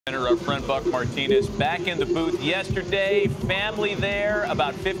Our friend Buck Martinez back in the booth yesterday. Family there,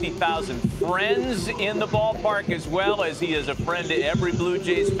 about 50,000 friends in the ballpark, as well as he is a friend to every Blue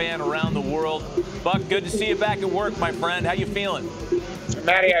Jays fan around the world. Buck, good to see you back at work, my friend. How you feeling?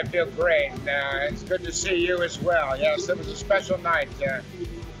 Matty, I feel great. It's good to see you as well. Yes, it was a special night to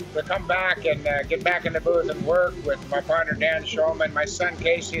come back and get back in the booth and work with my partner Dan Shulman. My son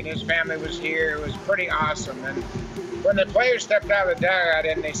Casey and his family was here. It was pretty awesome. And when the players stepped out of the dugout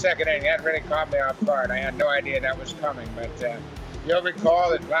in the second inning, that really caught me off guard. I had no idea that was coming. But you'll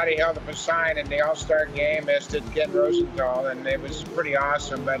recall that Vladdy held up a sign in the All-Star game, as did Ken Rosenthal, and it was pretty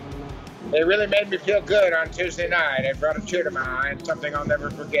awesome. But they really made me feel good on Tuesday night. It brought a tear to my eye, and something I'll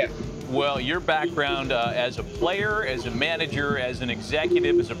never forget. Well, your background as a player, as a manager, as an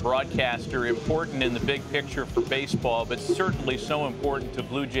executive, as a broadcaster, important in the big picture for baseball, but certainly so important to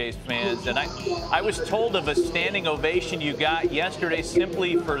Blue Jays fans. And I was told of a standing ovation you got yesterday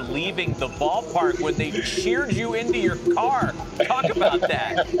simply for leaving the ballpark when they cheered you into your car. Talk about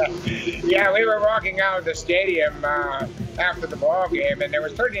that. Yeah, we were walking out of the stadium after the ball game, and there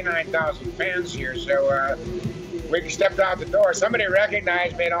was 39,000 fans here, so we stepped out the door. Somebody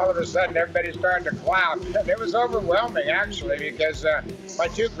recognized me, and all of a sudden, everybody started to clap. And it was overwhelming, actually, because my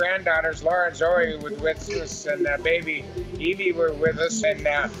two granddaughters, Laura and Zoe, were with us, and baby Evie were with us, and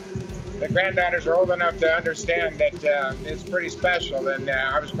the granddaughters are old enough to understand that it's pretty special, and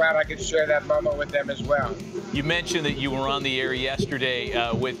I was glad I could share that moment with them as well. You mentioned that you were on the air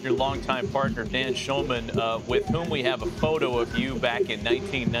yesterday with your longtime partner, Dan Shulman, with whom we have a photo of you back in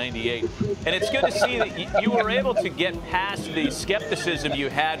 1998. And it's good to see that you were able to get past the skepticism you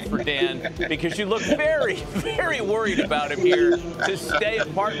had for Dan, because you look very, very worried about him here to stay a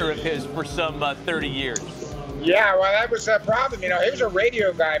partner of his for some 30 years. Yeah, well, that was a problem. You know, he was a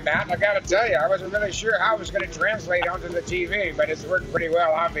radio guy, Matt. I got to tell you, I wasn't really sure how it was going to translate onto the TV, but it's worked pretty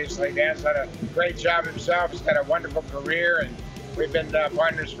well, obviously. Dan's done a great job himself. He's got a wonderful career, and we've been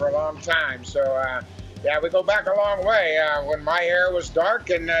partners for a long time. So, yeah, we go back a long way. When my hair was dark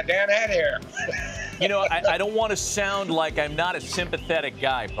and Dan had hair. You know, I don't want to sound like I'm not a sympathetic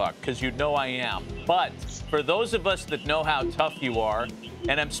guy, Buck, because you know I am. But for those of us that know how tough you are,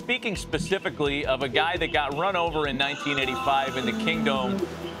 and I'm speaking specifically of a guy that got run over in 1985 in the Kingdome,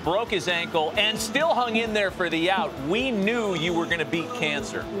 broke his ankle, and still hung in there for the out, we knew you were going to beat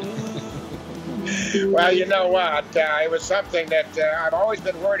cancer. Well, you know what? It was something that I've always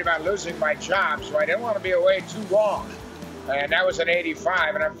been worried about losing my job, so I didn't want to be away too long. And that was in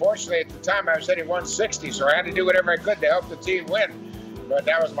 '85, and unfortunately at the time I was hitting 160, so I had to do whatever I could to help the team win. But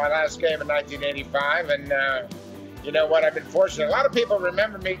that was my last game in 1985, and you know what? I've been fortunate. A lot of people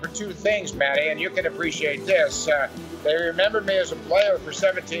remember me for two things, Matty, and you can appreciate this. They remember me as a player for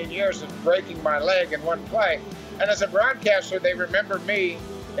 17 years of breaking my leg in one play, and as a broadcaster, they remember me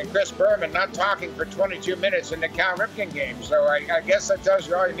and Chris Berman not talking for 22 minutes in the Cal Ripken game. So I guess that tells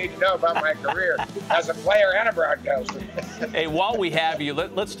you all you need to know about my career as a player and a broadcaster. Hey, while we have you,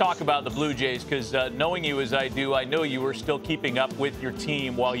 let's talk about the Blue Jays, because knowing you as I do, I know you were still keeping up with your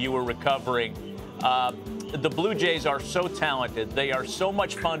team while you were recovering. The Blue Jays are so talented. They are so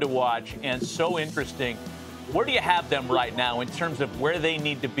much fun to watch and so interesting. Where do you have them right now in terms of where they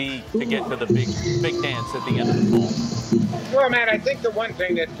need to be to get to the big dance at the end of the fall? Well, man, I think the one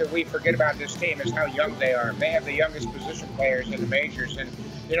thing that we forget about this team is how young they are. They have the youngest position players in the majors. And,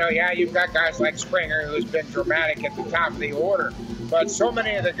 you know, yeah, you've got guys like Springer, who's been dramatic at the top of the order. But so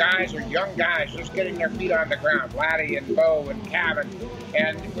many of the guys are young guys just getting their feet on the ground, Vladdy and Bo and Cavan.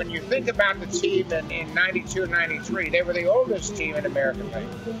 And when you think about the team in 92 and 93, they were the oldest team in American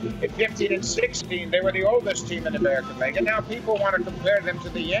League. In 15 and 16, they were the oldest team in American League. And now people want to compare them to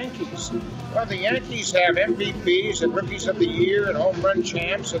the Yankees. Well, the Yankees have MVPs and Rookies of the Year and home run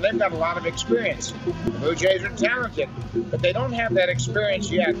champs, and they've got a lot of experience. The Blue Jays are talented, but they don't have that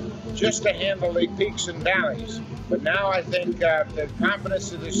experience yet just to handle the peaks and valleys. But now I think the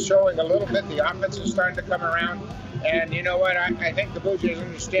confidence is showing a little bit. The offense is starting to come around. And you know what? I think the Blue Jays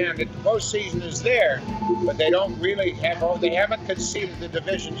understand that the postseason is there, but they don't really have, they haven't conceded the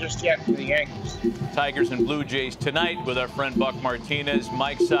division just yet to the Yankees. Tigers and Blue Jays tonight with our friend Buck Martinez.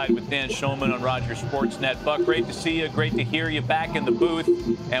 Mike's side with Dan Shulman on Rogers Sportsnet. Buck, great to see you. Great to hear you back in the booth.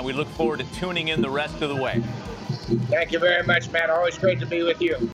 And we look forward to tuning in the rest of the way. Thank you very much, Matt. Always great to be with you.